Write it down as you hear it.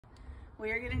We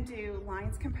are going to do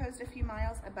Lines Composed a Few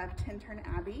Miles Above Tintern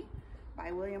Abbey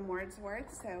by William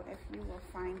Wordsworth. So if you will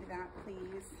find that,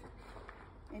 please,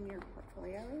 in your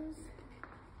portfolios.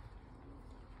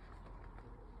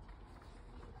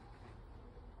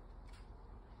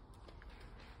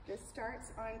 This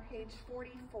starts on page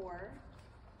 44.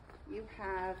 You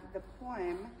have the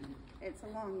poem, it's a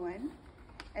long one,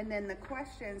 and then the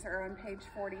questions are on page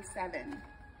 47.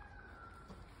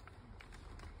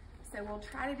 So we'll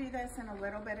try to do this in a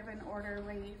little bit of an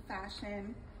orderly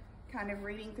fashion, kind of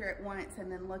reading through it once and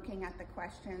then looking at the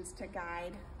questions to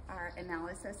guide our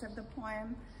analysis of the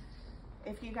poem.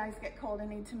 If you guys get cold and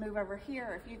need to move over here,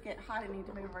 or if you get hot and need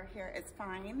to move over here, it's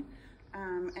fine.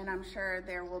 And I'm sure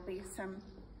there will be some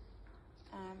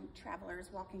travelers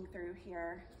walking through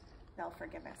here. They'll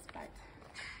forgive us, but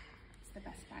it's the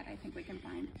best spot I think we can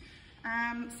find.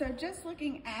 So just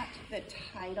looking at the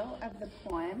title of the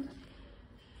poem,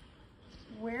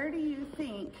 where do you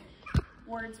think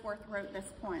Wordsworth wrote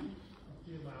this poem? A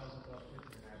few miles above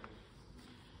Tintern Abbey.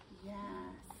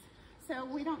 Yes. So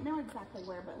we don't know exactly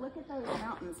where, but look at those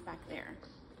mountains back there.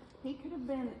 He could have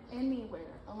been anywhere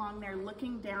along there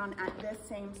looking down at this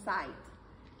same site.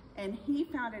 And he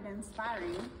found it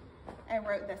inspiring and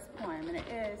wrote this poem. And it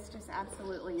is just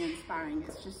absolutely inspiring.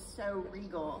 It's just so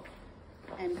regal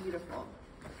and beautiful.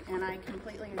 And I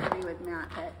completely agree with Matt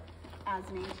that as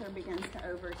nature begins to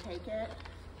overtake it,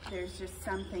 there's just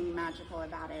something magical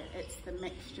about it. It's the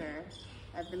mixture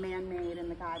of the man-made and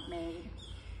the God-made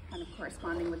kind of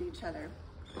corresponding with each other.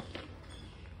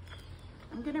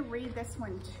 I'm gonna read this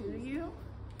one to you.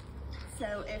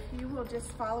 So if you will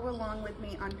just follow along with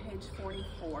me on page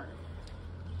 44.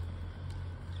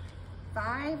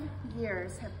 5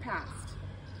 years have passed,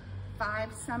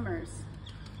 5 summers,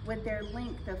 with their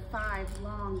length of 5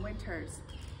 long winters.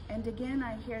 And again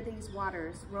I hear these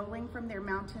waters rolling from their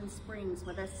mountain springs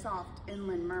with a soft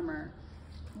inland murmur.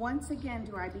 Once again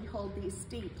do I behold these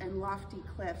steep and lofty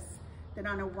cliffs that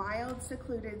on a wild,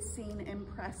 secluded scene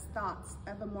impress thoughts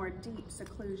of a more deep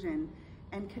seclusion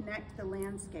and connect the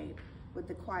landscape with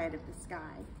the quiet of the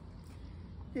sky.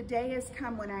 The day has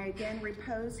come when I again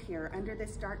repose here under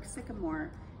this dark sycamore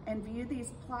and view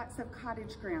these plots of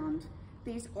cottage ground,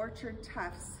 these orchard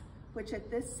tufts, which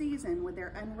at this season with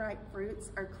their unripe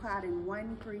fruits are clad in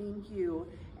one green hue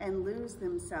and lose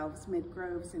themselves mid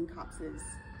groves and copses.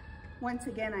 Once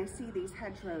again I see these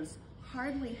hedgerows,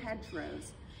 hardly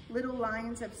hedgerows, little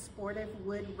lines of sportive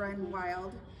wood run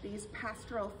wild, these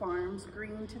pastoral farms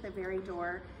green to the very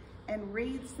door, and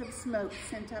wreaths of smoke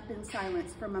sent up in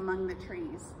silence from among the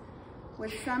trees.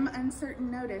 With some uncertain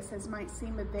notice as might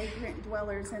seem of vagrant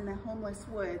dwellers in the homeless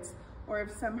woods, or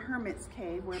of some hermit's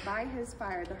cave where by his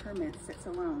fire the hermit sits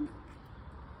alone.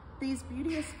 These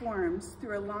beauteous forms,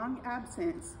 through a long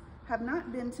absence, have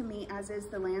not been to me as is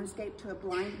the landscape to a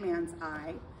blind man's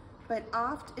eye, but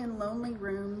oft in lonely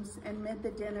rooms and mid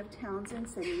the din of towns and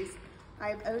cities, I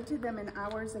have owed to them in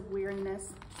hours of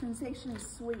weariness sensations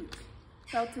sweet,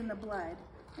 felt in the blood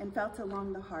and felt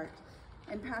along the heart,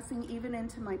 and passing even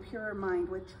into my purer mind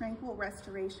with tranquil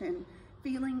restoration,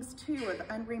 feelings too of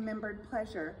unremembered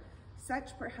pleasure,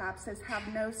 such perhaps as have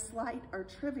no slight or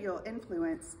trivial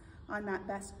influence on that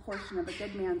best portion of a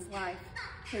good man's life,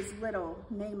 his little,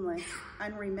 nameless,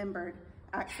 unremembered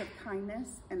acts of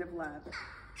kindness and of love.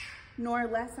 Nor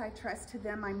less I trust to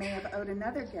them I may have owed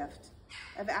another gift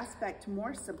of aspect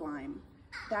more sublime,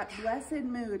 that blessed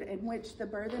mood in which the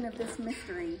burthen of this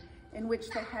mystery, in which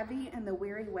the heavy and the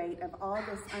weary weight of all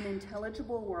this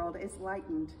unintelligible world is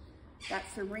lightened, that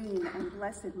serene and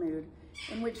blessed mood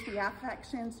in which the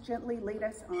affections gently lead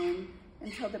us on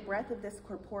until the breath of this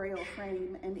corporeal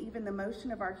frame and even the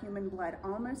motion of our human blood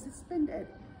almost suspended,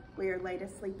 we are laid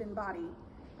asleep in body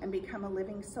and become a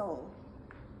living soul,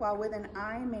 while with an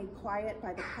eye made quiet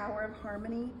by the power of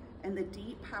harmony and the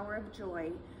deep power of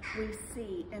joy, we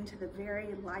see into the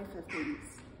very life of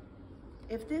things.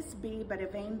 If this be but a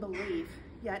vain belief,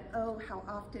 yet oh, how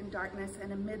often darkness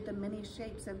and amid the many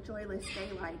shapes of joyless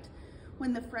daylight,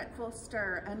 when the fretful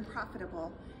stir,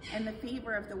 unprofitable, and the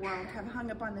fever of the world have hung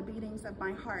upon the beatings of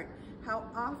my heart, how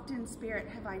often, Spirit,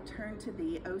 have I turned to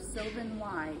thee, O sylvan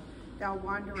why, thou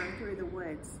wanderer through the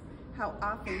woods, how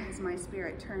often has my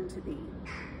spirit turned to thee.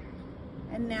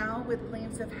 And now, with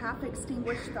gleams of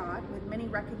half-extinguished thought, with many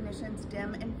recognitions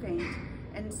dim and faint,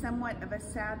 and somewhat of a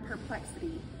sad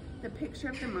perplexity, the picture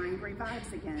of the mind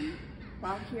revives again,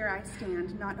 while here I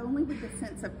stand, not only with the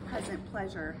sense of present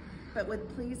pleasure, but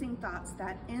with pleasing thoughts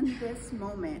that in this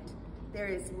moment there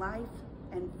is life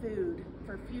and food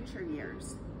for future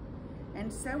years.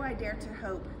 And so I dare to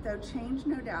hope, though changed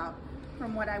no doubt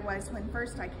from what I was when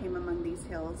first I came among these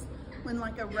hills, when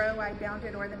like a roe I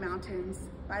bounded o'er the mountains,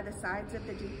 by the sides of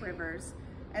the deep rivers,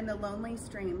 and the lonely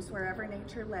streams wherever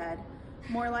nature led,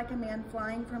 more like a man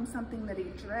flying from something that he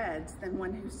dreads than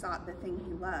one who sought the thing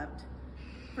he loved.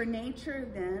 For nature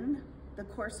then, the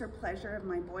coarser pleasure of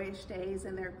my boyish days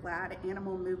and their glad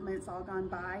animal movements all gone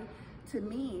by, to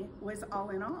me was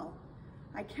all in all.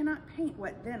 I cannot paint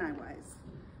what then I was.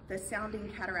 The sounding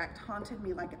cataract haunted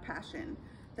me like a passion,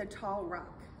 the tall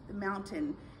rock, the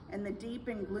mountain, and the deep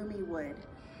and gloomy wood.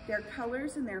 Their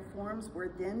colors and their forms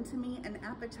were then to me an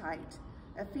appetite,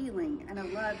 a feeling, and a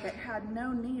love that had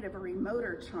no need of a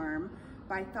remoter charm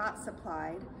by thought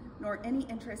supplied, nor any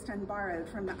interest unborrowed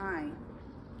from the eye.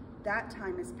 That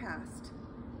time is past,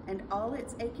 and all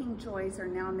its aching joys are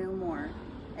now no more,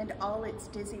 and all its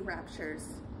dizzy raptures.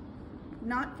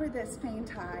 Not for this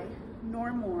faint eye,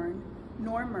 nor mourn,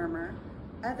 nor murmur,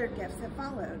 other gifts have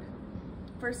followed.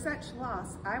 For such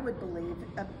loss, I would believe,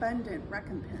 abundant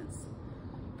recompense.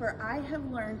 For I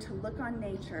have learned to look on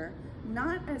nature,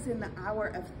 not as in the hour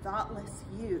of thoughtless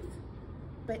youth,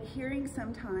 but hearing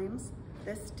sometimes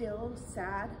the still,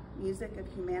 sad music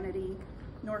of humanity,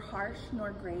 nor harsh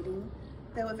nor grating,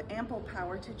 though of ample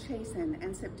power to chasten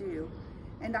and subdue.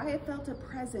 And I have felt a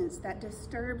presence that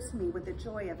disturbs me with the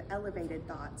joy of elevated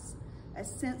thoughts, a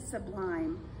sense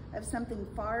sublime of something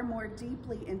far more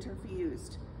deeply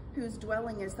interfused, whose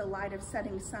dwelling is the light of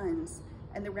setting suns,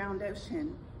 and the round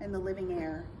ocean, and the living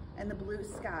air, and the blue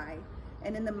sky,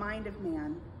 and in the mind of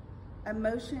man, a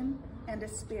motion and a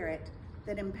spirit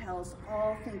that impels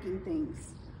all thinking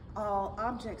things, all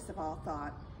objects of all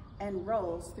thought, and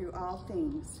rolls through all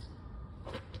things.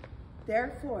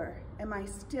 Therefore am I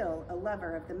still a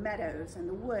lover of the meadows and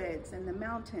the woods and the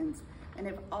mountains, and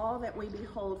of all that we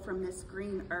behold from this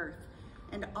green earth,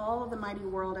 and all the mighty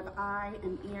world of eye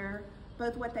and ear,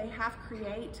 both what they half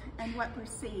create and what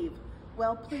perceive,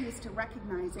 well pleased to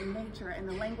recognize in nature and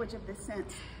the language of the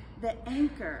sense, the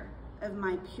anchor of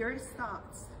my purest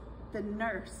thoughts, the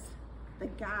nurse, the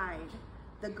guide,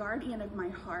 the guardian of my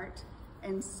heart,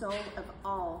 and soul of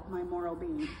all my moral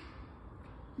being.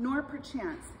 Nor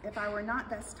perchance, if I were not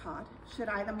thus taught, should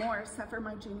I the more suffer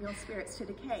my genial spirits to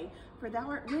decay, for thou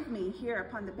art with me here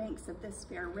upon the banks of this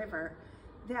fair river,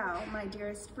 thou, my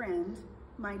dearest friend,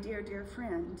 my dear, dear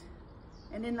friend.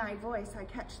 And in thy voice I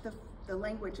catch the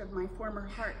language of my former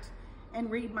heart,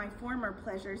 and read my former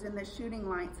pleasures in the shooting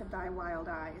lights of thy wild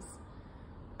eyes.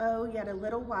 Oh, yet a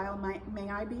little while may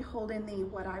I behold in thee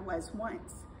what I was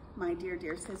once, my dear,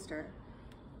 dear sister.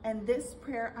 And this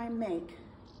prayer I make,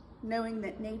 knowing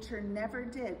that nature never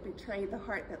did betray the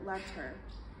heart that loved her.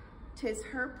 'Tis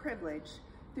her privilege,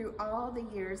 through all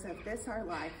the years of this our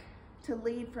life, to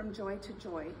lead from joy to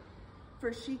joy.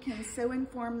 For she can so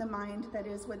inform the mind that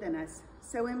is within us,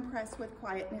 so impress with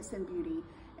quietness and beauty,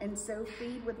 and so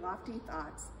feed with lofty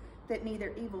thoughts, that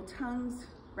neither evil tongues,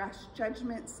 rash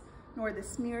judgments, nor the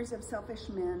sneers of selfish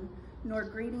men, nor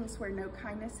greetings where no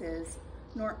kindness is,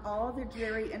 nor all the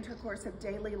dreary intercourse of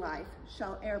daily life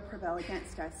shall e'er prevail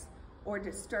against us, or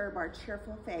disturb our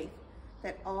cheerful faith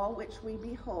that all which we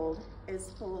behold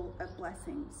is full of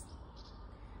blessings.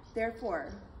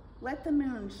 Therefore, let the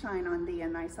moon shine on thee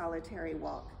in thy solitary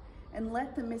walk, and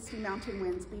let the misty mountain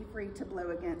winds be free to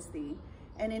blow against thee.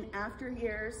 And in after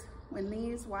years, when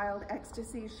these wild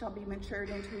ecstasies shall be matured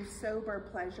into sober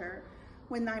pleasure,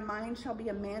 when thy mind shall be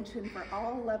a mansion for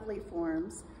all lovely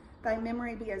forms, thy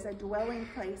memory be as a dwelling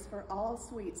place for all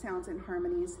sweet sounds and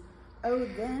harmonies, oh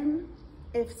then,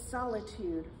 if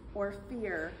solitude or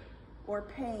fear or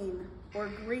pain or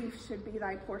grief should be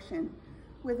thy portion,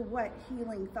 with what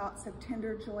healing thoughts of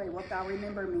tender joy wilt thou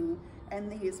remember me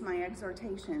and these my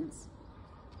exhortations?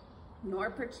 Nor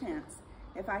perchance,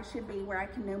 if I should be where I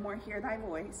can no more hear thy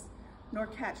voice, nor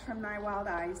catch from thy wild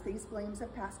eyes these gleams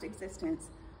of past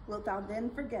existence, wilt thou then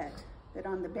forget that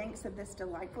on the banks of this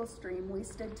delightful stream we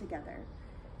stood together,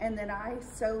 and that I,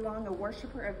 so long a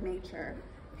worshiper of nature,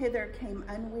 hither came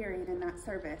unwearied in that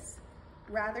service.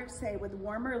 Rather say with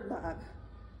warmer love,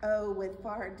 oh, with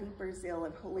far deeper zeal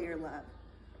of holier love.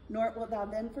 Nor wilt thou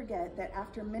then forget that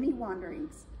after many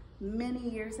wanderings, many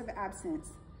years of absence,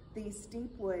 these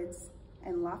steep woods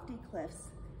and lofty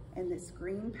cliffs and this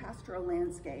green pastoral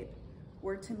landscape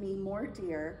were to me more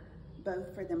dear,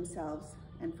 both for themselves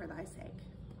and for thy sake.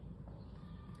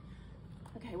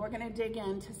 Okay, we're gonna dig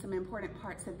into some important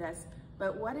parts of this,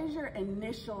 but what is your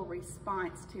initial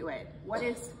response to it? What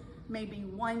is maybe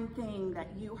one thing that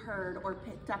you heard or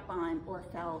picked up on or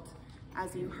felt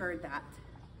as you heard that?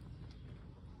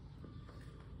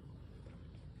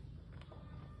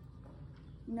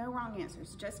 No wrong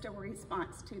answers, just a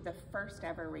response to the first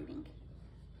ever reading.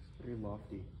 Very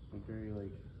lofty and very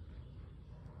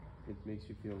it makes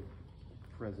you feel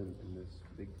present in this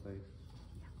big place.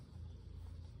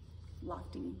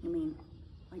 Lofty, you mean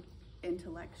like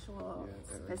intellectual,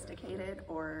 Yeah, sophisticated,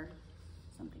 or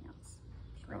something else?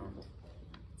 It's Grand. powerful.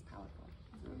 It's powerful.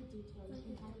 It's very detailed. You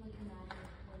can kind of like imagine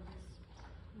when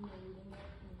he's reading it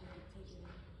and you're taking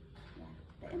it. Yeah,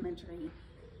 the imagery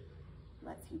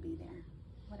lets you be there.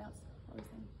 What else? What was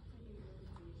it?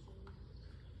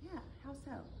 Yeah, how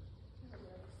so?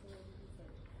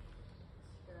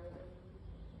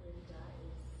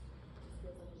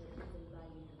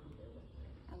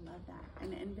 I love that.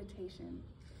 An invitation.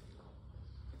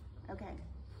 Okay,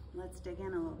 let's dig in a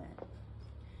little bit.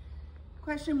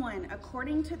 Question 1,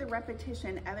 according to the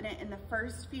repetition evident in the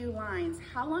first few lines,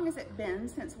 how long has it been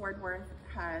since Wordsworth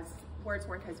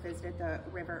has visited the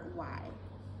River Wye?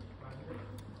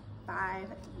 5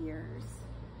 years.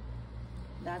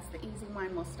 That's the easy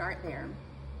one, we'll start there.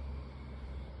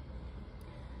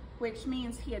 Which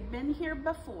means he had been here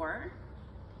before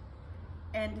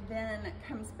and then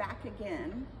comes back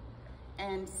again,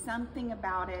 and something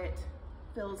about it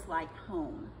feels like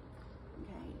home.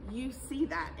 Okay, you see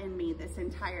that in me this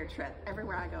entire trip.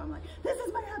 Everywhere I go, I'm like, this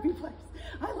is my happy place.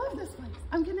 I love this place.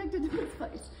 I'm connected to this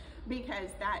place. Because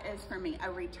that is for me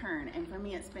a return, and for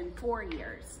me it's been 4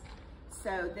 years.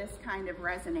 So this kind of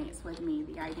resonates with me,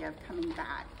 the idea of coming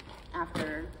back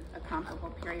after a comparable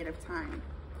period of time.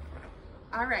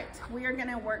 All right, we are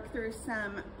gonna work through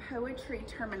some poetry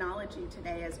terminology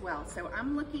today as well. So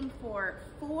I'm looking for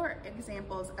 4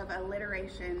 examples of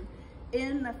alliteration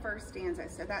in the first stanza.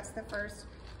 So that's the first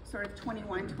sort of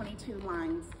 21, 22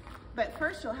 lines. But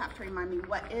first you'll have to remind me,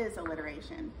 what is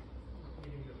alliteration?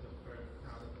 Repeating of the first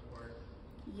sound of the word.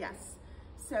 Yes,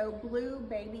 so blue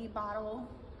baby bottle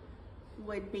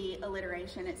would be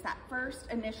alliteration. It's that first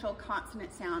initial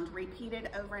consonant sound repeated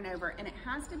over and over, and it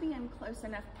has to be in close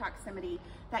enough proximity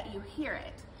that you hear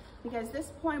it, because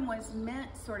this poem was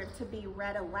meant sort of to be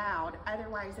read aloud.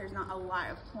 Otherwise there's not a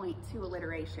lot of point to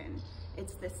alliteration.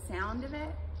 It's the sound of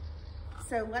it.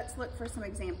 So let's look for some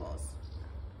examples.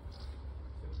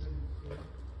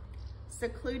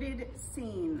 Secluded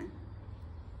scene.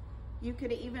 You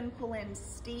could even pull in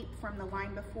steep from the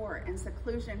line before and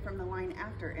seclusion from the line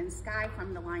after and sky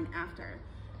from the line after.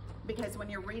 Because when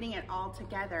you're reading it all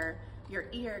together, your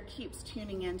ear keeps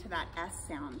tuning into that S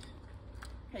sound.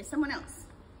 Okay, someone else.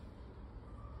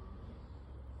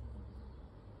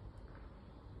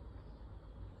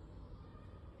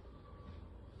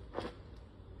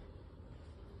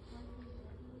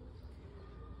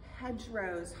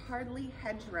 Hedgerows, hardly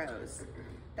hedgerows.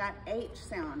 That H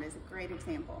sound is a great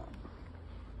example.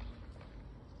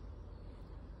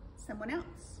 Someone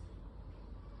else.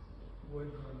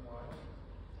 Woods run wild.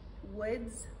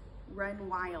 Woods run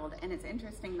wild. And it's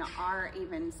interesting, the R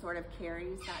even sort of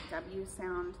carries that W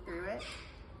sound through it.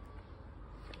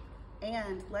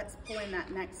 And let's pull in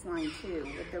that next line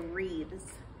too with the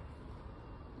wreaths.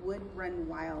 Wood run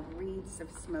wild, wreaths of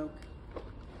smoke.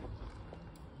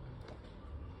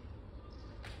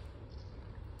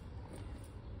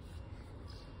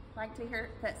 I'd like to hear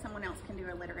that someone else can do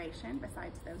alliteration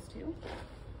besides those 2.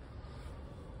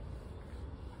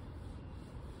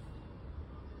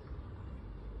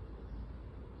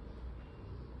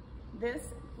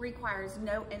 This requires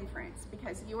no inference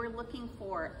because you are looking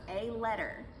for a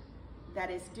letter that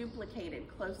is duplicated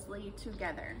closely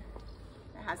together,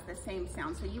 that has the same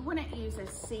sound. So you wouldn't use a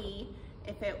C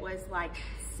if it was like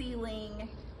ceiling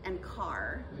and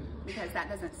car, because that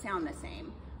doesn't sound the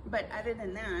same. But other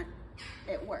than that,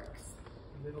 it works.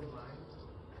 Little lines.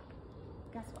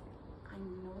 Guess what? I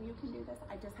know you can do this.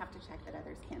 I just have to check that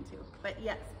others can too. But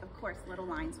yes, of course, little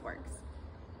lines works.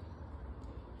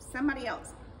 Somebody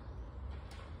else.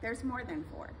 There's more than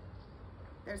 4.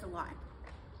 There's a lot.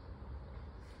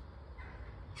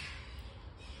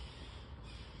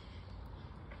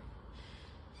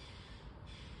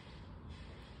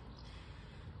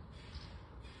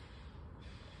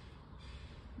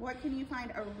 What can you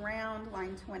find around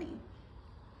line 20?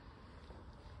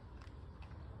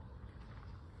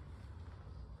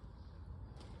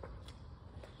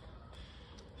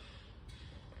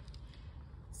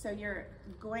 So you're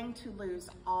going to lose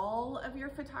all of your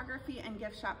photography and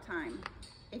gift shop time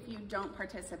if you don't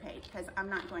participate, because I'm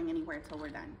not going anywhere till we're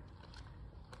done.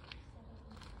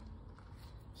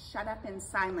 Shut up in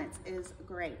silence is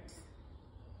great.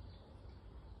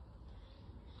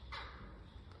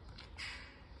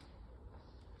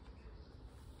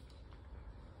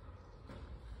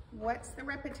 What's the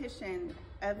repetition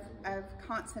of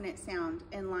consonant sound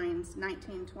in lines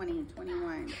 19, 20,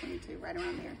 21, 22, right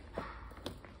around there?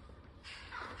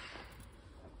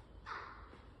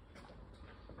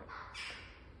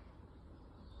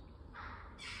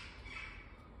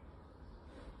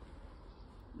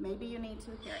 Maybe you need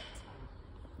to hear it.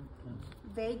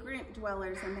 Vagrant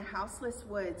dwellers in the houseless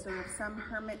woods or of some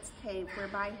hermit's cave where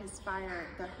by his fire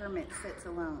the hermit sits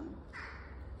alone.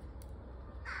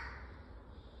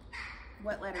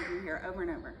 What letter do you hear over and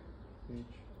over? H.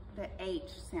 The H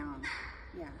sound,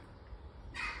 yeah.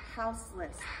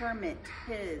 Houseless, hermit,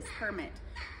 his, hermit.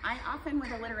 I often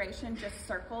with alliteration just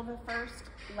circle the first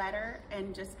letter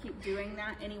and just keep doing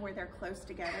that anywhere they're close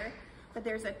together, but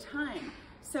there's a ton.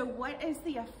 So what is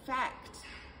the effect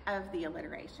of the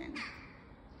alliteration?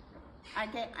 I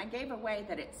gave away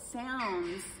that it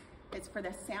sounds, it's for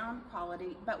the sound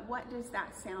quality, but what does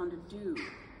that sound do?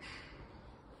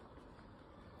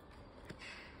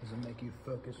 Does it make you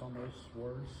focus on those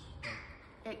words?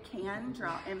 It can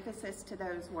draw emphasis to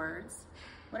those words.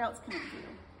 What else can it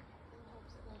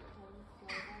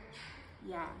do?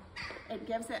 Yeah, it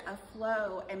gives it a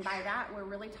flow, and by that we're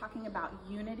really talking about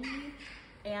unity,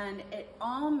 and it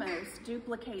almost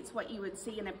duplicates what you would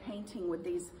see in a painting with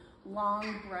these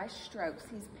long brush strokes.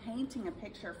 He's painting a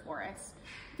picture for us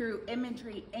through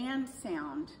imagery and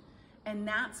sound, and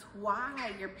that's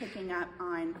why you're picking up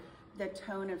on the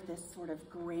tone of this sort of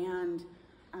grand,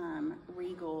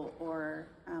 regal, or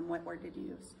what word did you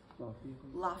use? Lofty.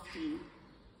 Lofty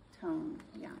tone,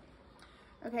 yeah.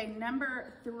 Okay,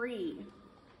 number 3.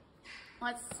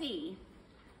 Let's see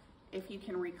if you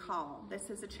can recall. This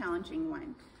is a challenging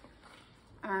one.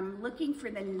 Looking for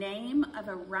the name of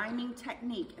a rhyming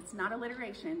technique. It's not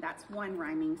alliteration, that's one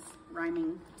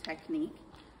rhyming technique.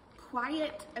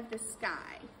 Quiet of the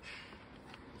sky,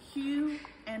 hue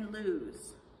and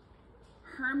lose,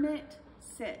 hermit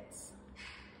sits.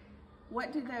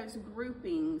 What do those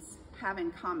groupings have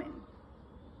in common?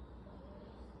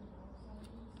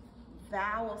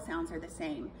 Vowel sounds are the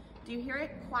same. Do you hear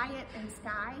it? Quiet and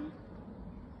sky,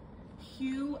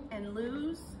 hue and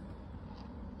lose,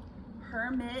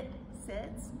 hermit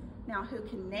sits. Now, who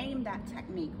can name that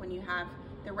technique when you have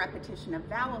the repetition of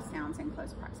vowel sounds in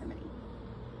close proximity?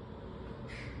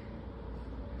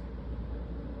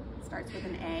 It starts with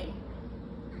an A.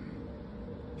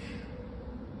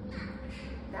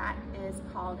 That is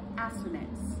called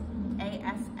assonance.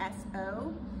 A-S-S-O-N-A-N-C-E.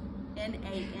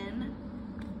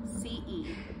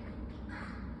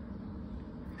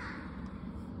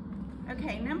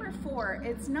 Okay, number 4,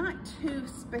 it's not 2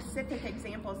 specific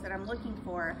examples that I'm looking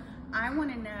for. I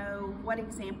want to know what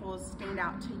examples stand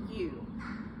out to you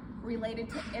related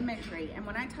to imagery. And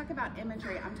when I talk about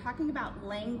imagery, I'm talking about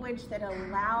language that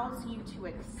allows you to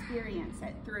experience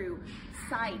it through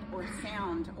sight or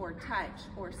sound or touch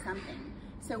or something.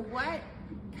 So what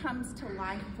comes to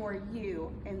life for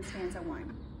you in stanza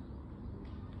 1?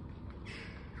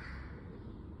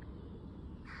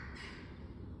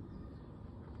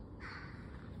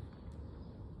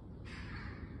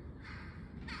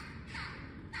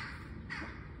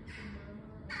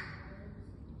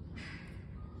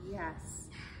 Yes,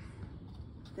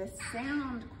 the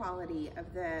sound quality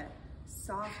of the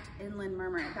soft inland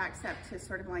murmur. It backs up to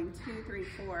sort of line 2, 3,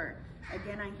 4.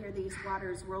 Again, I hear these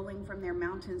waters rolling from their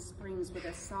mountain springs with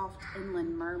a soft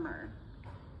inland murmur.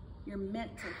 You're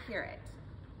meant to hear it,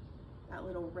 that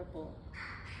little ripple.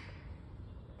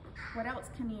 What else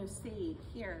can you see,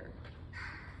 hear?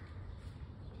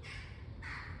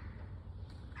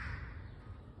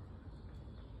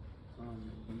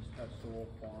 These pastoral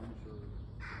farms are,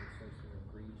 it says they're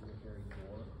agreed to the very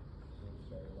door, so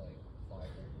they're like 5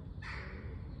 acres.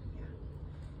 Yeah.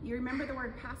 You remember the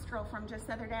word pastoral from just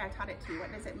the other day? I taught it to you.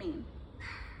 What does it mean?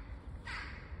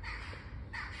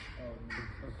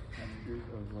 Pastures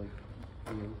of like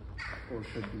field or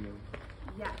could be a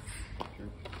Yes.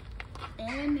 church.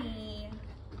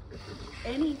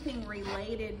 Anything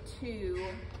related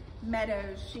to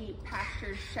meadows, sheep,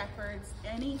 pastures, shepherds,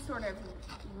 any sort of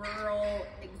rural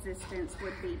existence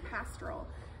would be pastoral.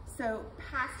 So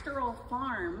pastoral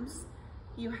farms,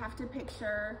 you have to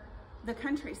picture the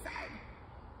countryside.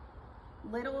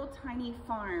 Little tiny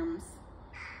farms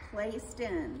placed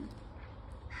in.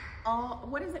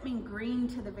 What does it mean, green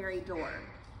to the very door?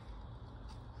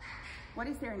 What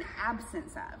is there an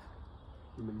absence of?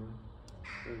 Human.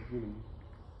 Human.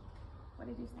 What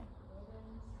did you say?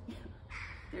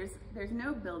 There's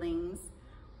no buildings.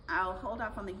 I'll hold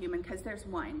off on the human because there's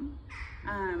one.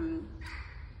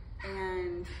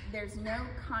 And there's no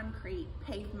concrete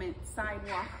pavement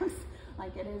sidewalks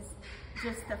like it is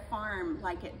just the farm,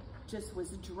 like it just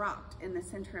was dropped in the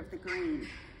center of the green.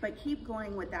 But keep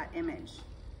going with that image.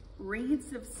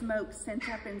 Wreaths of smoke sent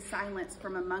up in silence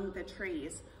from among the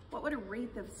trees. What would a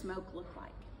wreath of smoke look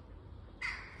like?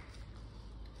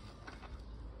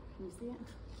 Can you see it?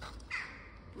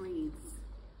 Wreaths,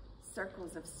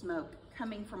 circles of smoke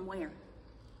coming from where?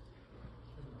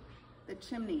 the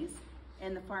chimneys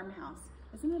in the farmhouse.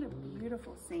 Isn't it a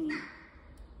beautiful scene?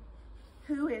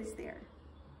 Who is there?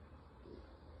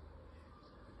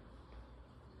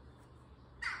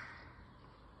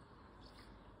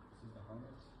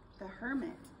 The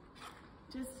hermit.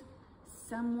 Just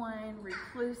someone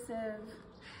reclusive,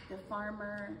 the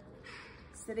farmer,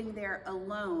 sitting there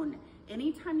alone.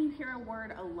 Anytime you hear a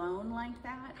word alone like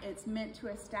that, it's meant to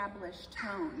establish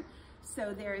tone.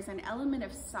 So there is an element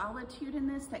of solitude in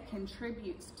this that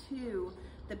contributes to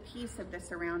the peace of the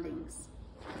surroundings.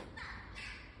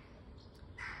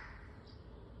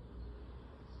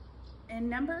 In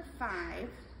number 5,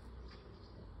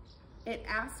 it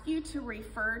asks you to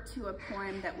refer to a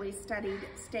poem that we studied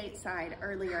stateside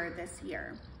earlier this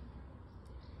year.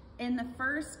 In the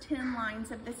first 10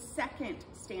 lines of the second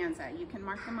stanza, you can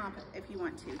mark them up if you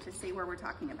want to see where we're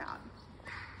talking about.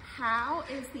 How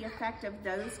is the effect of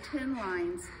those 10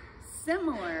 lines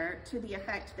similar to the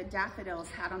effect the daffodils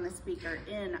had on the speaker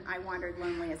in I Wandered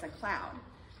Lonely as a Cloud?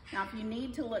 Now, if you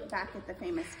need to look back at the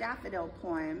famous daffodil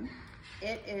poem,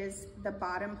 it is the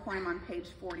bottom poem on page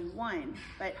 41,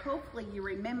 but hopefully you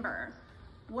remember,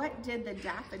 what did the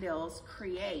daffodils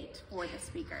create for the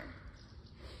speaker?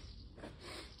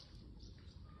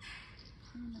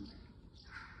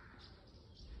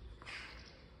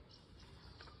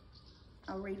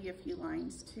 I'll read you a few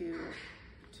lines to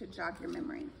jog your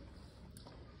memory.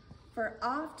 For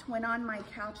oft when on my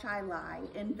couch I lie,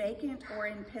 in vacant or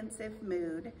in pensive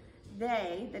mood,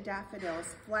 they, the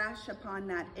daffodils, flash upon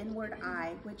that inward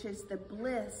eye, which is the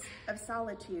bliss of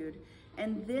solitude,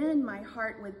 and then my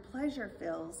heart with pleasure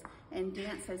fills and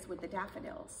dances with the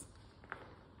daffodils.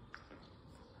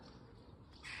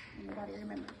 Anybody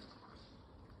remember?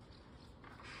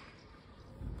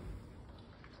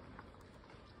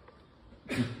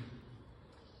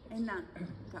 And that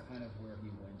kind of where he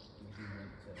went to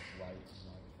write and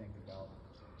like think about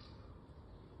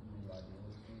new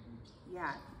ideas maybe?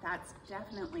 Yeah, that's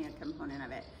definitely a component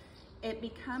of it. It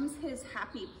becomes his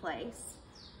happy place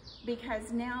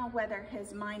because now whether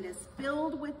his mind is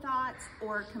filled with thoughts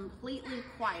or completely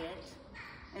quiet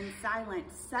and silent,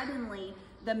 suddenly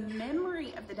the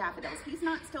memory of the daffodils, he's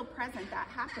not still present, that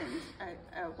happened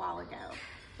a while ago,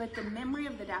 but the memory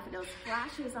of the daffodils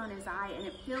flashes on his eye and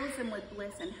it fills him with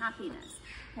bliss and happiness.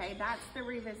 Okay, that's the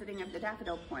revisiting of the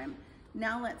daffodil poem.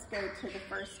 Now let's go to the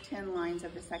first 10 lines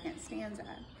of the second stanza.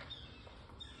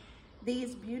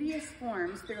 These beauteous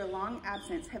forms through a long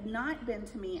absence have not been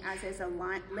to me as is a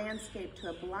landscape to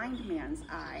a blind man's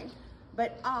eye,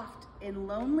 but oft in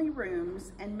lonely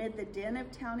rooms and mid the din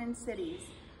of town and cities,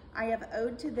 I have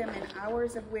owed to them in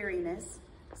hours of weariness,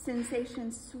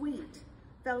 sensations sweet,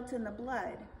 felt in the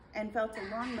blood and felt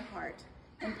along the heart,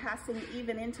 and passing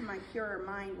even into my purer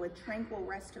mind with tranquil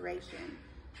restoration.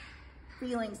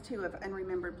 Feelings too of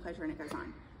unremembered pleasure, and it goes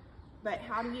on. But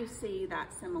how do you see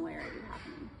that similarity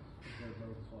happening? They're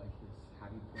both like this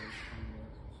happy place kind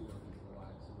of sort of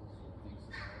relaxes or thinks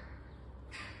about.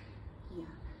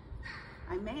 Yeah.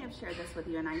 I may have shared this with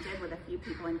you, and I did with a few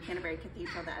people in Canterbury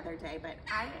Cathedral the other day, but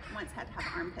I once had to have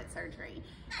armpit surgery,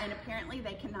 and apparently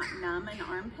they cannot numb an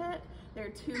armpit. There are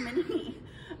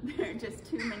just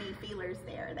too many feelers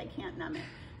there. They can't numb it.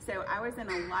 So I was in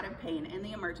a lot of pain in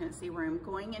the emergency room,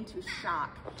 going into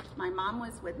shock. My mom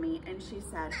was with me, and she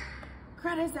said,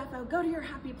 Greta Zeffo, go to your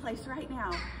happy place right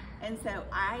now. And so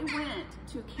I went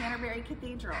to Canterbury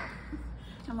Cathedral.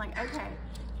 I'm like, okay,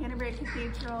 Canterbury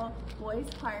Cathedral, boys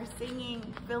choir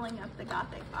singing, filling up the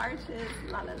Gothic arches,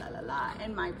 la la la la la,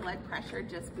 and my blood pressure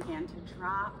just began to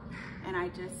drop, and I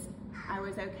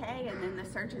was okay, and then the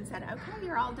surgeon said, okay,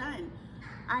 you're all done.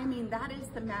 I mean, that is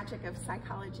the magic of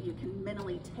psychology. You can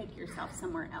mentally take yourself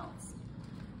somewhere else.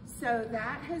 So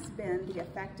that has been the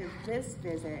effect of this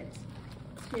visit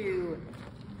to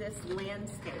this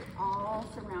landscape, all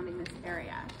surrounding this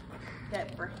area,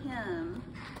 that for him,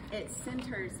 it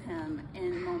centers him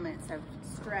in moments of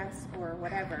stress or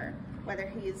whatever,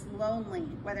 whether he's lonely,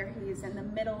 whether he's in the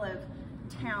middle of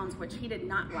towns, which he did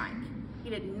not like. He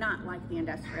did not like the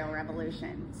Industrial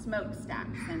Revolution,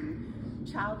 smokestacks and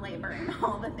child labor and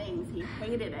all the things. He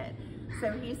hated it.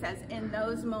 So he says, in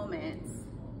those moments,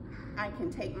 I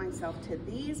can take myself to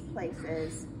these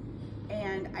places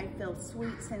and I feel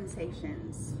sweet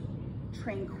sensations,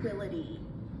 tranquility,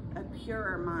 a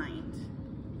purer mind.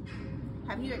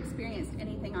 Have you experienced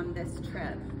anything on this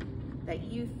trip that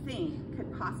you think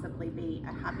could possibly be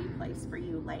a happy place for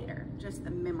you later? Just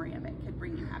the memory of it could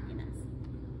bring you happiness.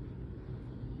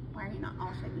 Why are you not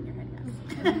all shaking your head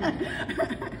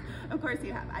yes? Of course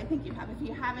you have. I think you have. If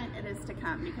you haven't, it is to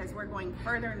come, because we're going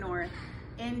further north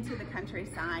into the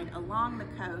countryside, along the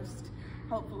coast.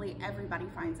 Hopefully everybody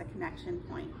finds a connection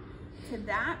point. To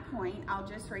that point, I'll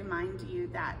just remind you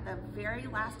that the very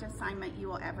last assignment you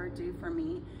will ever do for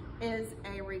me is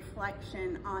a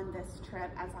reflection on this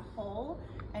trip as a whole,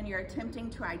 and you're attempting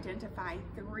to identify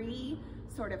 3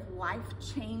 sort of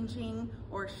life-changing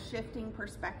or shifting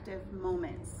perspective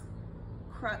moments,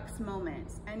 crux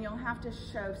moments, and you'll have to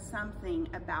show something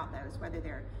about those, whether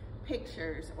they're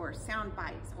pictures or sound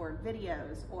bites or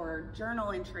videos or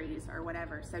journal entries or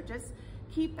whatever. So just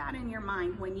keep that in your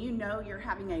mind when you know you're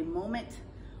having a moment,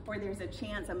 or there's a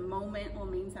chance a moment will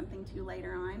mean something to you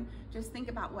later on. Just think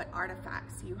about what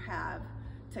artifacts you have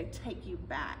to take you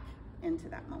back into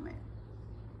that moment.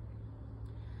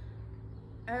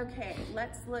 Okay,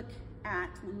 let's look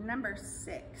at number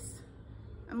 6.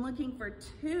 I'm looking for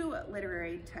 2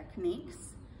 literary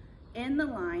techniques. In the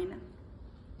line,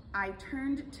 I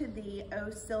turned to thee, O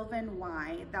Sylvan,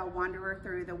 why, thou wanderer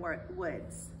through the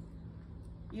woods.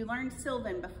 You learned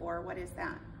Sylvan before. What is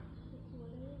that?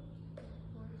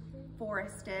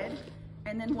 Forested.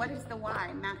 And then what is the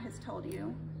why? Matt has told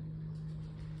you.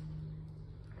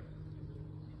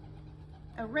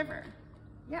 A river.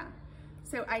 Yeah.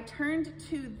 So I turned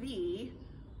to thee,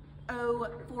 O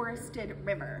forested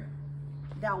river,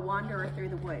 thou wanderer through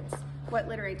the woods. What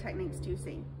literary techniques do you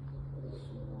see?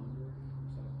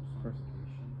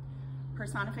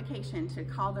 Personification, to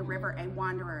call the river a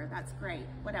wanderer. That's great.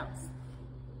 What else?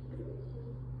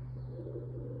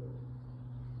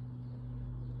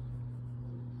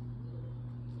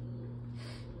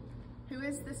 Who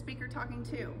is the speaker talking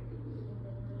to?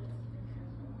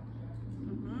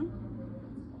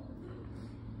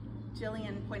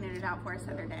 Jillian pointed it out for us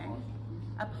the other day.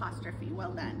 Apostrophe,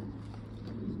 well done.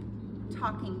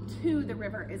 Talking to the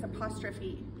river is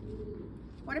apostrophe.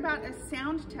 What about a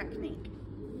sound technique?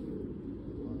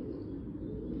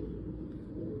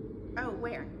 Oh,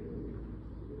 where?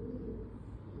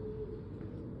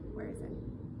 Where is it?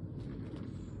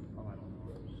 Oh, I don't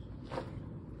know.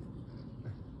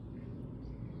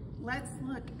 Let's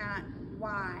look at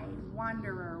why,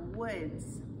 wanderer,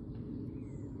 woods.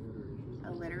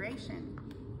 Alliteration.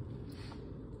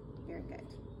 Very good.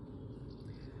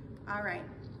 All right,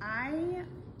 I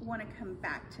want to come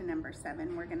back to number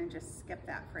 7. We're going to just skip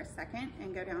that for a second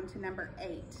and go down to number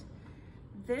 8.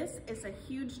 This is a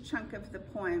huge chunk of the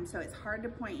poem, so it's hard to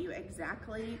point you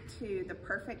exactly to the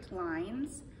perfect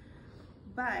lines,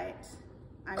 but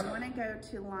I want to go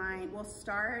to we'll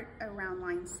start around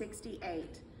line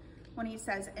 68. When he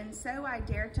says, and so I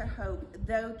dare to hope,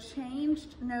 though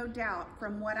changed no doubt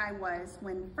from what I was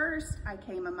when first I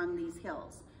came among these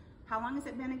hills. How long has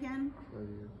it been again? 4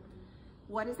 years.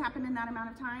 What has happened in that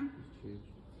amount of time? It's huge.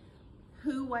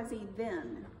 Who was he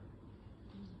then?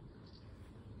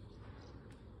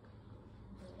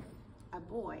 A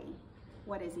boy.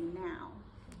 What is he now?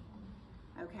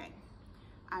 Okay.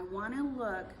 I want to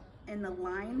look in the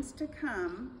lines to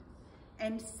come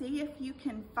and see if you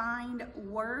can find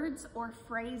words or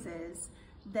phrases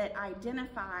that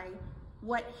identify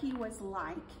what he was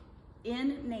like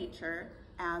in nature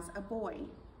as a boy.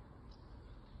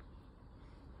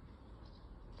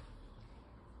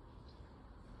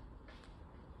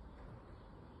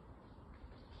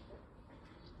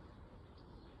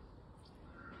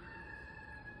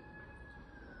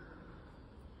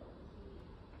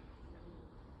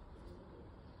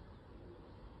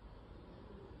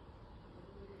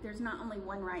 There's not only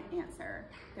one right answer.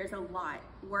 There's a lot.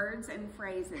 Words and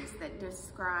phrases that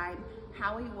describe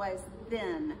how he was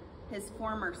then, his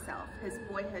former self, his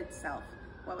boyhood self.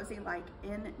 What was he like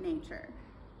in nature?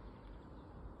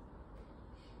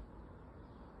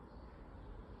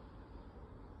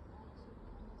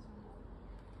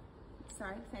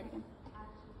 Sorry, say it again.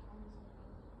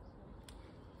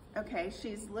 Okay,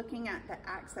 she's looking at the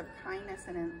acts of kindness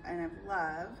and of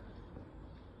love.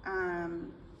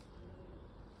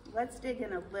 Let's dig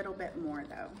in a little bit more,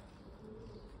 though.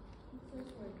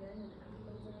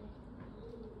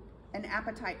 An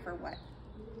appetite for what?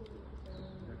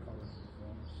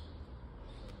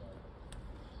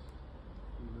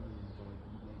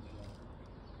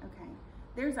 Okay.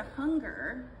 There's a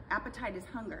hunger. Appetite is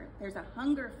hunger. There's a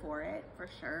hunger for it, for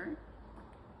sure.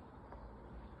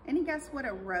 Any guess what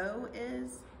a row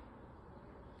is?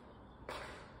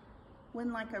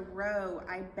 When like a roe,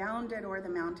 I bounded o'er the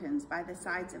mountains by the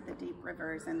sides of the deep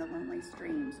rivers and the lonely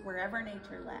streams, wherever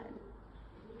nature led.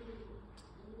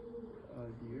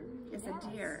 A deer? It's a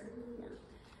deer. Yeah.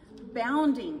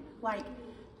 Bounding, like,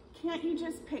 can't you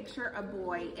just picture a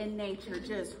boy in nature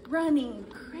just running,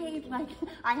 great, like,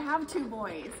 I have 2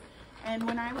 boys. And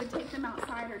when I would take them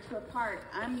outside or to a park,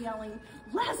 I'm yelling,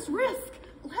 less risk,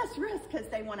 because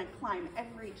they want to climb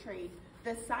every tree.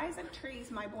 The size of trees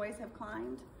my boys have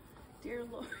climbed dear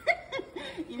Lord,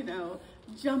 you know,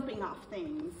 jumping off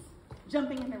things,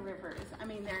 jumping into rivers. I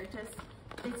mean,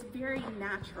 it's very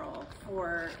natural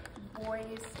for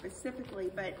boys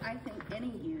specifically, but I think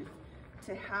any youth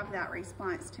to have that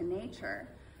response to nature.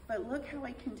 But look how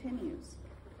it continues.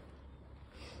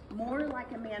 More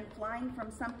like a man flying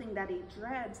from something that he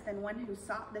dreads than one who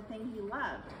sought the thing he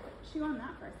loved. Chew on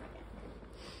that for a second.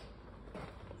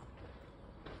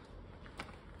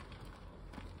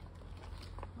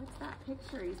 What's that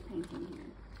picture he's painting here?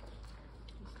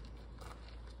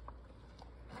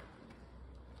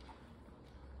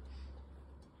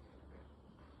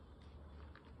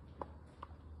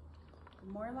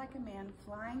 More like a man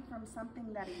flying from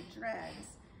something that he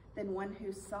dreads than one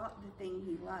who sought the thing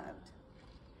he loved.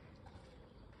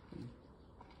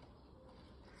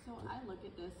 So I look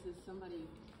at this as somebody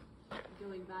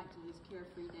going back to his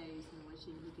carefree days and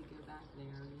wishing he could go back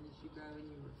there. And as you grow and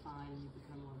you refine, you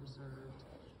become more reserved,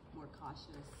 more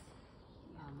cautious.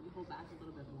 You hold back a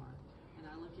little bit more. And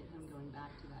I look at him going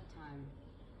back to that time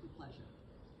with pleasure.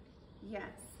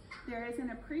 Yes, there is an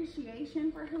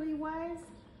appreciation for who he was.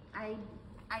 I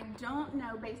don't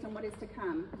know, based on what is to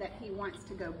come, that he wants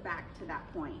to go back to that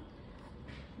point.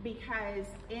 Because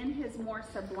in his more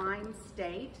sublime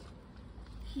state,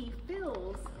 he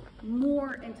feels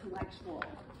more intellectual,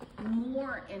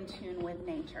 more in tune with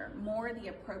nature, more the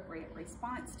appropriate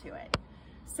response to it.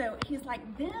 So he's like,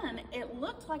 then it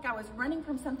looked like I was running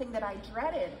from something that I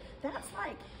dreaded. That's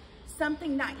like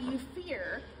something that you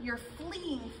fear, you're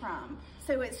fleeing from.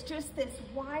 So it's just this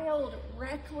wild,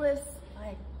 reckless,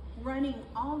 like running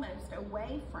almost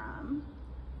away from,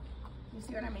 you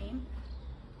see what I mean?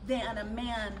 Than a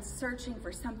man searching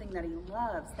for something that he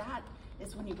loves. That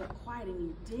is when you get quiet and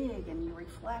you dig and you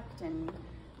reflect, and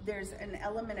there's an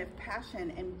element of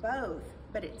passion in both,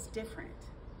 but it's different.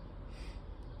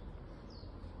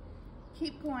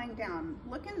 Keep going down.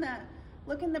 Look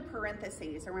in the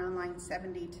parentheses around line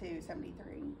 72,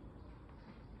 73.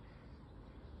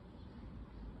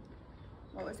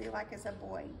 What was he like as a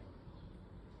boy?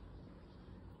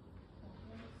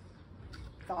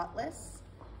 Thoughtless.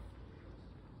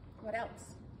 What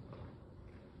else?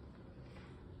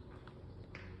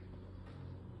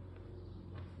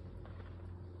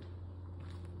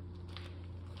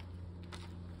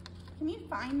 Can you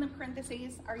find the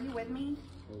parentheses? Are you with me?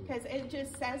 Because it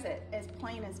just says it as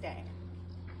plain as day.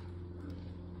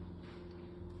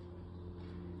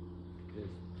 His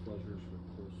pleasures were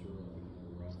coarser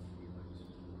and more rough. He likes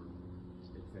more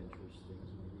adventurous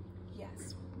things, maybe.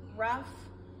 Yes, rough,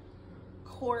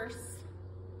 coarse,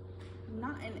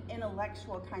 not an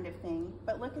intellectual kind of thing,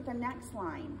 but look at the next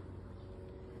line.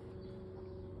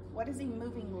 What is he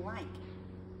moving like?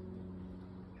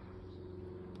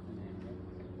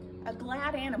 A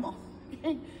glad animal.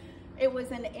 It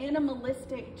was an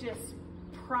animalistic, just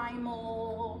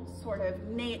primal, sort of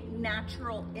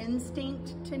natural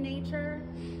instinct to nature.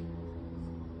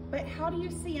 But how do you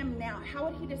see him now? How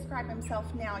would he describe himself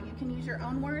now? You can use your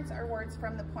own words or words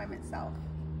from the poem itself.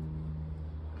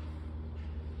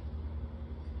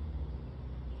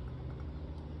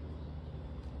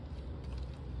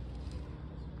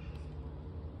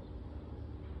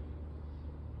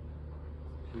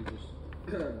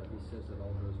 He says that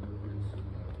all those movements and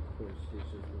course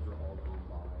stitches, those are all gone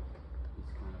by.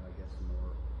 He's kind of, I guess,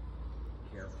 more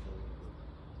careful,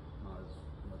 not as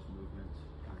much movement,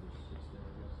 kind of sits there,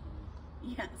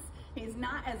 I guess. Yes, he's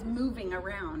not as moving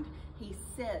around. He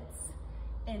sits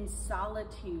in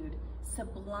solitude,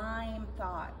 sublime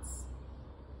thoughts.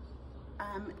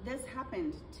 This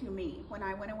happened to me when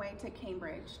I went away to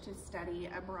Cambridge to study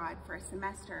abroad for a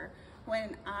semester.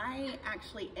 When I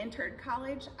actually entered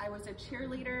college, I was a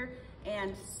cheerleader,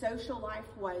 and social life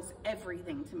was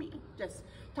everything to me. Just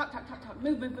talk,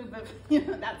 move, you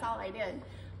know, that's all I did.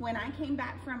 When I came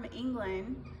back from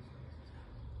England,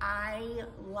 I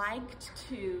liked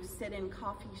to sit in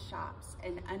coffee shops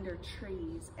and under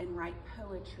trees and write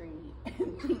poetry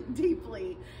and think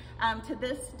deeply to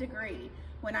this degree.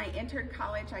 When I entered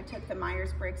college, I took the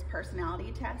Myers-Briggs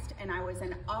personality test, and I was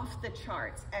an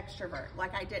off-the-charts extrovert.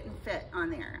 Like, I didn't fit on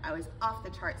there. I was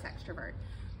off-the-charts extrovert.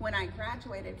 When I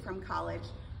graduated from college,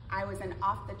 I was an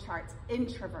off-the-charts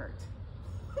introvert.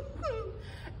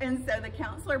 And so the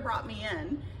counselor brought me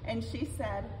in, and she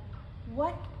said,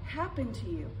 "What happened to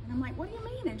you?" And I'm like, "What do you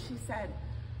mean?" And she said,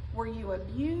 "Were you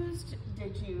abused?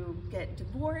 Did you get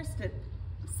divorced? Did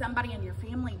somebody in your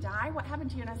family die? What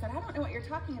happened to you?" And I said, "I don't know what you're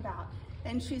talking about."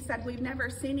 And she said, "We've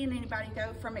never seen anybody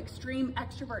go from extreme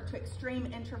extrovert to extreme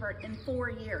introvert in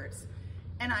 4 years."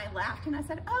 And I laughed and I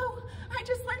said, "Oh, I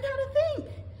just learned how to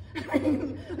think." I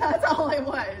mean, that's all it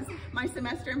was. My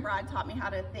semester in Broad taught me how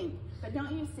to think. But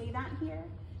don't you see that here?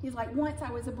 He's like, once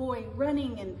I was a boy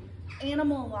running and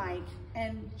animal-like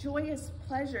and joyous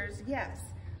pleasures, yes,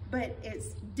 but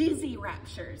it's dizzy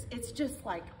raptures. It's just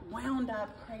like wound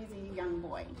up, crazy young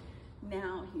boy.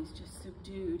 Now he's just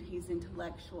subdued, he's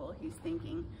intellectual, he's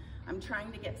thinking. I'm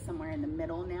trying to get somewhere in the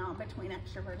middle now between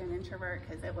extrovert and introvert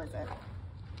because it was a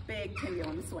big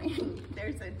pendulum swing.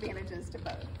 There's advantages to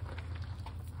both.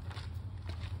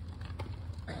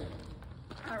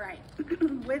 All right,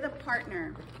 with a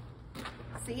partner,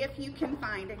 see if you can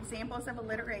find examples of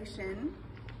alliteration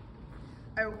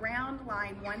around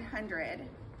line 100.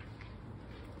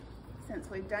 Since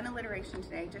we've done alliteration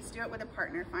today, just do it with a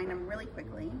partner. Find them really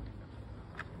quickly.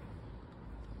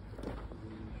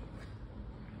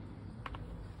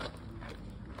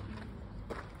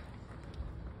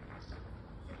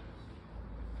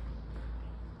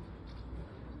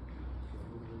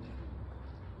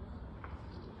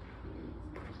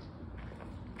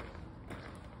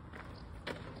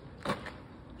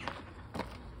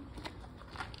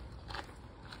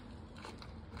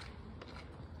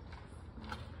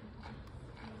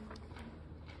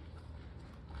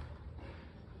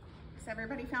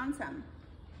 Everybody found some?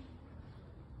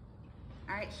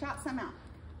 All right, shout some out.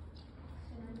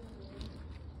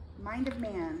 Mind of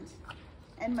man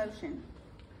and motion.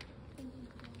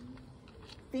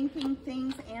 Thinking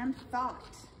things and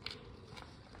thought.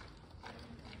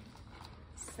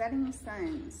 Setting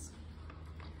suns.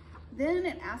 Then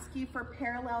it asks you for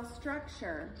parallel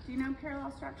structure. Do you know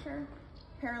parallel structure?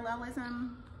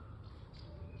 Parallelism.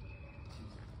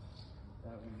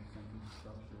 That one, sentence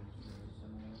structure is very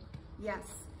similar.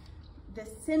 Yes, the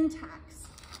syntax,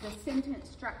 the sentence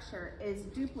structure is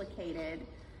duplicated,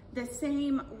 the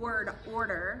same word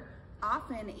order,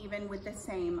 often even with the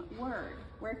same word.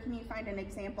 Where can you find an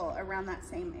example around that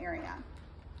same area?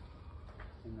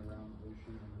 In the round ocean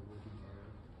and the living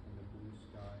air and the blue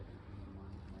sky and in the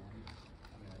mind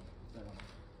of man.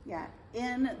 Yeah,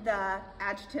 in the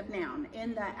adjective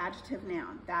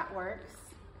noun, that works.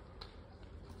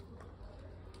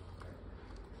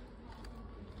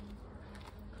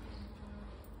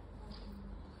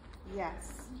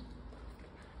 Yes.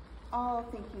 All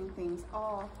thinking things,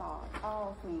 all thought,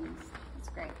 all things. That's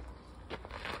great.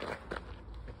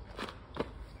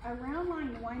 Around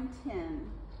line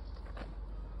 110,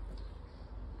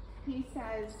 he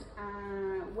says,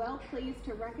 well pleased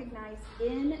to recognize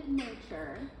in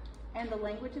nature and the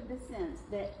language of the sense,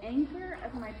 the anchor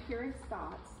of my purest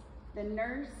thoughts, the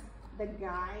nurse, the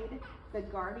guide, the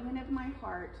guardian of my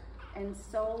heart, and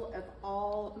soul of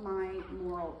all my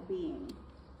moral being.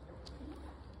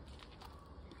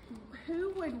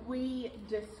 Who would we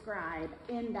describe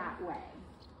in that way?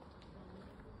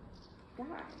 God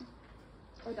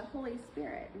or the Holy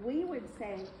Spirit. We would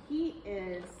say he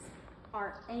is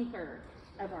our anchor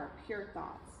of our pure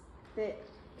thoughts, that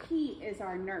he is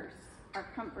our nurse, our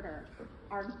comforter,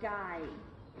 our guide,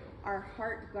 our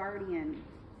heart guardian,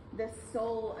 the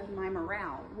soul of my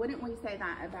morale. Wouldn't we say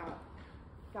that about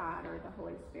God or the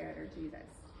Holy Spirit or Jesus?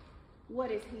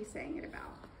 What is he saying it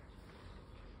about?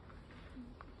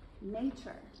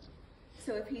 Nature.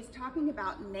 So if he's talking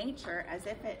about nature as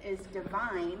if it is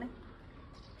divine,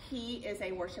 he is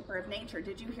a worshiper of nature.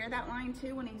 Did you hear that line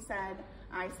too when he said,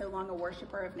 I so long a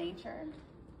worshiper of nature?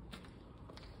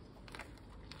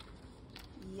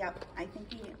 Yep, I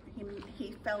think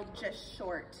he fell just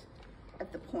short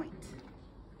of the point.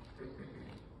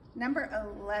 Number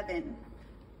 11.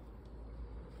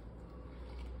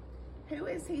 Who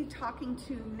is he talking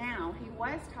to now? He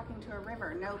was talking to a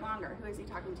river, no longer. Who is he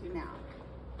talking to now?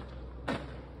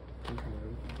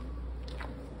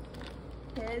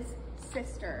 His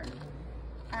sister.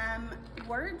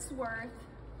 Wordsworth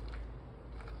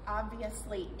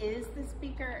obviously is the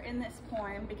speaker in this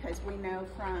poem because we know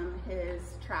from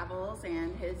his travels,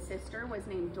 and his sister was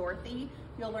named Dorothy.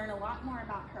 You'll learn a lot more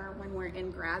about her when we're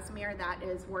in Grasmere. That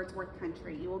is Wordsworth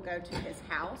country. You will go to his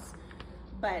house,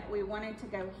 but we wanted to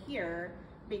go here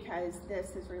because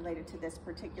this is related to this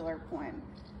particular poem.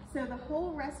 So the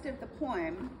whole rest of the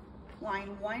poem,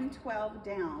 line 112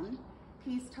 down,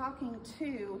 he's talking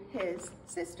to his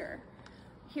sister.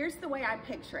 Here's the way I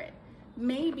picture it.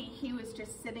 Maybe he was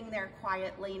just sitting there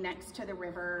quietly next to the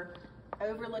river,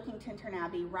 overlooking Tintern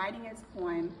Abbey, writing his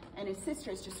poem, and his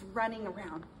sister is just running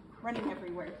around, running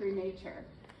everywhere through nature.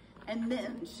 And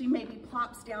then she maybe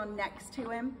plops down next to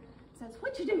him, says,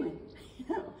 "What you doing?"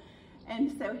 You know?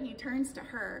 And so he turns to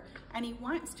her and he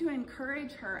wants to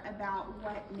encourage her about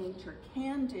what nature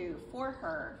can do for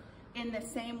her in the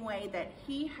same way that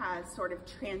he has sort of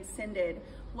transcended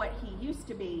what he used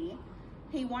to be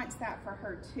He wants that for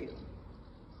her too.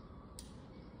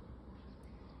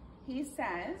 He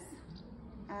says,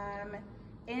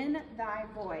 in thy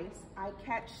voice I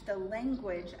catch the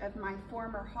language of my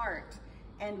former heart,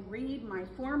 and read my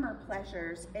former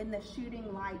pleasures in the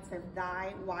shooting lights of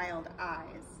thy wild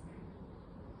eyes.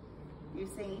 You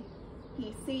see,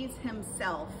 he sees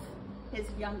himself, his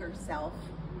younger self,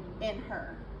 in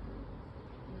her.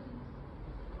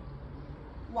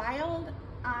 Wild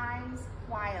eyes,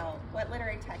 wild. What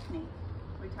literary technique?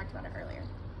 We talked about it earlier.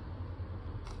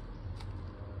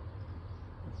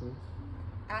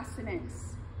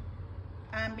 Assonance.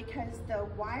 Because the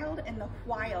wild and the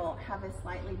while have a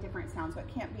slightly different sound, so it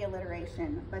can't be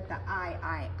alliteration, but the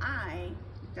I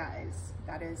does.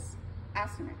 That is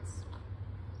assonance.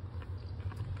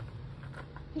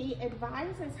 He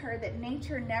advises her that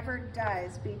nature never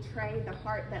does betray the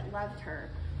heart that loved her.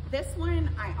 This one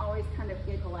I always kind of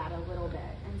giggle at a little bit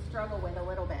and struggle with a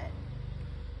little bit.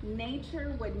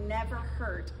 Nature would never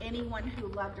hurt anyone who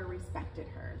loved or respected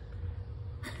her.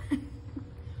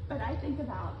 But I think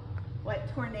about what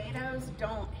tornadoes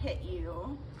don't hit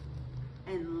you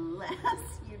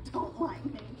unless you don't like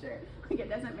nature. Like, it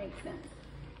doesn't make sense.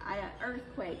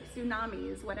 Earthquakes,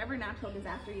 tsunamis, whatever natural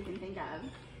disaster you can think of,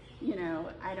 you know,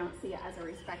 I don't see it as a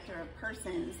respecter of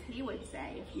persons. He would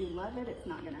say, if you love it, it's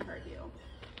not gonna hurt you.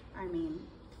 I mean,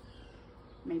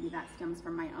 maybe that stems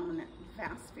from my own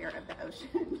vast fear of the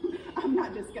ocean. I'm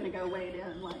not just gonna go wade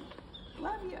in like,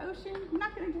 love you, ocean. You're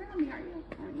not gonna drown me, are you?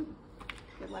 I mean,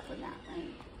 good luck with that,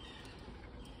 right?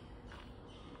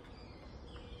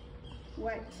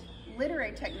 What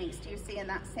literary techniques do you see in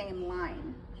that same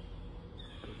line?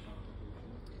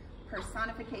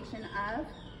 Personification of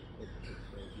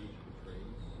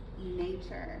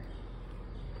nature.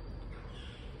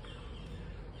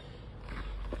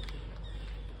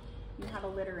 You have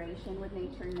alliteration with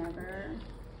nature never.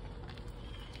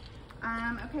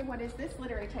 Okay, what is this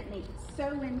literary technique? So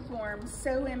inform,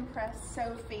 so impress,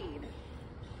 so feed.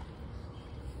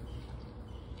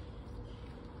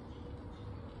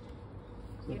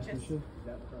 You just, Is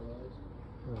that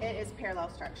parallelism? it is parallel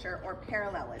structure or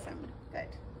parallelism. Good.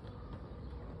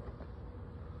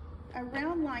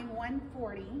 Around line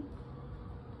 140,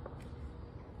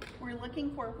 we're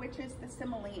looking for which is the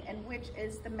simile and which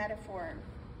is the metaphor.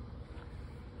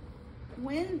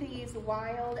 When these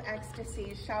wild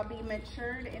ecstasies shall be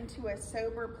matured into a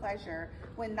sober pleasure,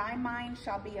 when thy mind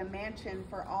shall be a mansion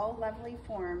for all lovely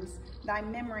forms, thy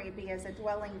memory be as a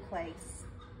dwelling place.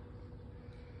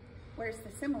 Where's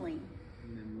the simile?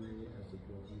 Memory as a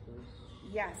dwelling place?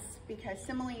 Yes, because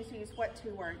similes use what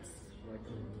two words?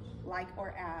 Like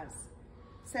or as.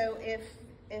 So if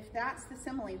that's the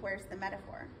simile, where's the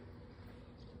metaphor?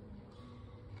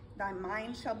 Thy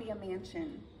mind shall be a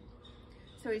mansion.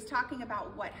 So he's talking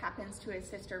about what happens to his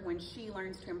sister when she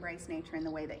learns to embrace nature in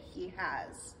the way that he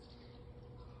has.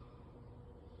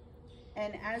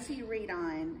 And as you read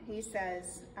on, he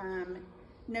says,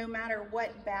 no matter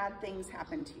what bad things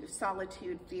happen to you,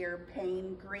 solitude, fear,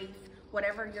 pain, grief,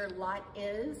 whatever your lot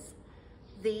is,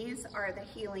 these are the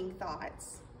healing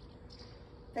thoughts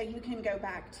that you can go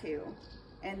back to,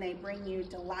 and they bring you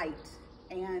delight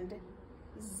and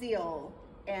zeal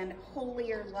and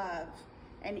holier love.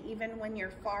 And even when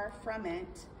you're far from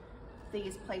it,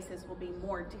 these places will be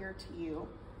more dear to you,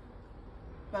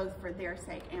 both for their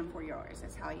sake and for yours,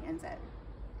 is how he ends it.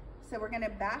 So we're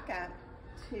gonna back up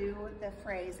to the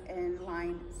phrase in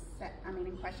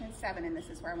in question 7, and this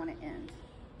is where I wanna end.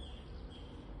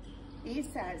 He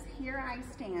says, here I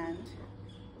stand,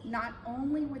 not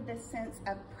only with the sense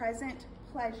of present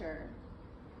pleasure,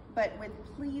 but with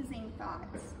pleasing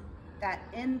thoughts that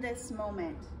in this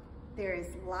moment there is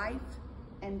life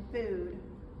and food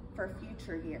for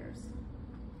future years.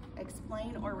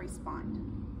 Explain or respond.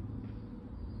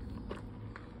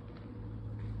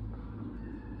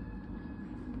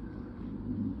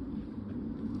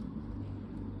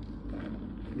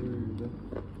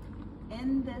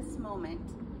 In this moment,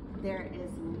 there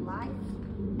is life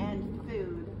and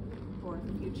food for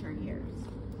future years.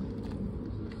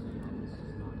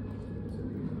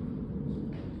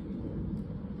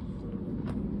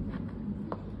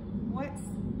 What's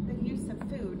the use of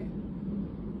food?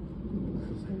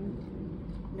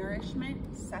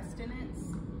 Nourishment,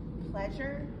 sustenance,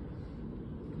 pleasure.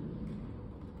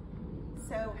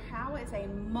 So how is a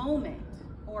moment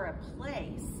or a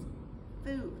place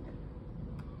food?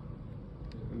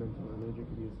 A mental image, it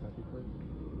could be a happy place.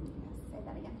 Yes, say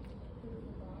that again.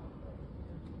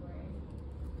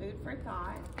 Food for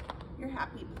thought, your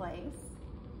happy place.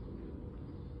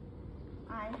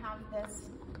 I have this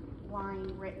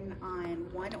line written on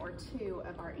 1 or 2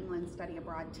 of our England Study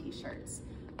Abroad t-shirts.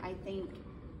 I think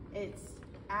it's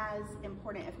as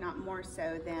important, if not more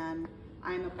so, than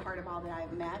I'm a part of all that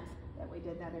I've met that we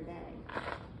did the other day.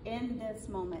 In this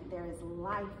moment, there is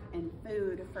life and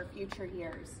food for future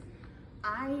years.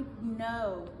 I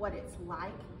know what it's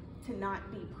like to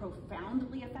not be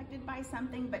profoundly affected by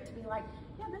something, but to be like,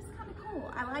 yeah, this is kind of cool,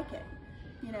 I like it.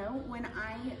 You know, when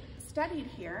I studied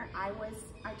here, I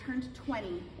turned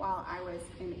 20 while I was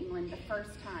in England the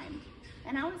first time.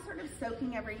 And I was sort of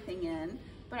soaking everything in,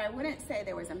 but I wouldn't say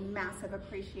there was a massive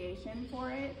appreciation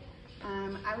for it.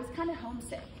 I was kind of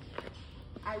homesick.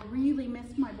 I really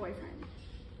missed my boyfriend.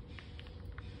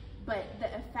 But the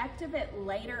effect of it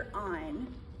later on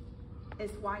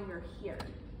is why you're here.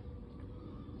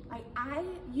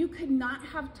 You could not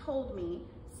have told me,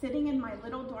 sitting in my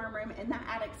little dorm room in that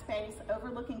attic space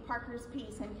overlooking Parker's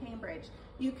Piece in Cambridge,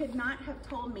 you could not have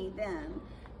told me then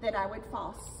that I would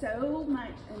fall so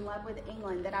much in love with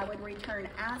England that I would return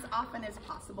as often as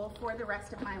possible for the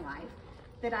rest of my life,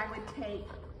 that I would take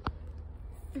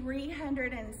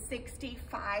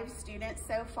 365 students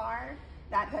so far,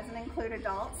 that doesn't include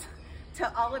adults,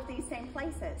 to all of these same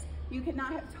places. You could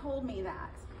not have told me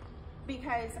that,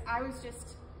 because I was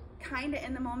just kind of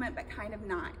in the moment, but kind of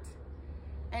not.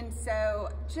 And so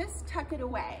just tuck it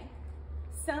away.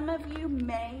 Some of you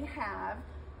may have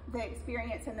the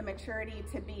experience and the maturity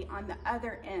to be on the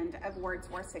other end of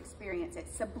Wordsworth's experience.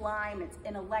 It's sublime, it's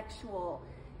intellectual,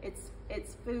 it's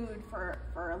food for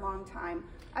a long time.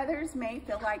 Others may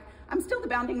feel like, I'm still the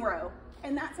bounding row,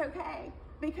 and that's okay,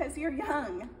 because you're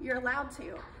young, you're allowed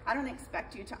to. I don't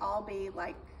expect you to all be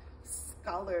like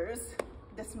scholars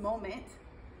this moment,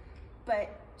 but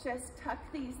just tuck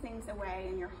these things away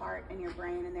in your heart and your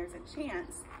brain, and there's a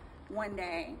chance one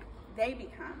day they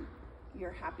become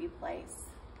your happy place,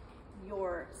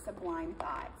 your sublime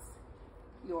thoughts,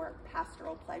 your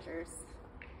pastoral pleasures.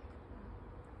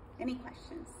 Any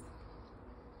questions?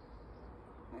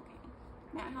 Okay.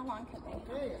 Matt, how long could they?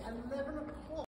 Okay, 11 o'clock.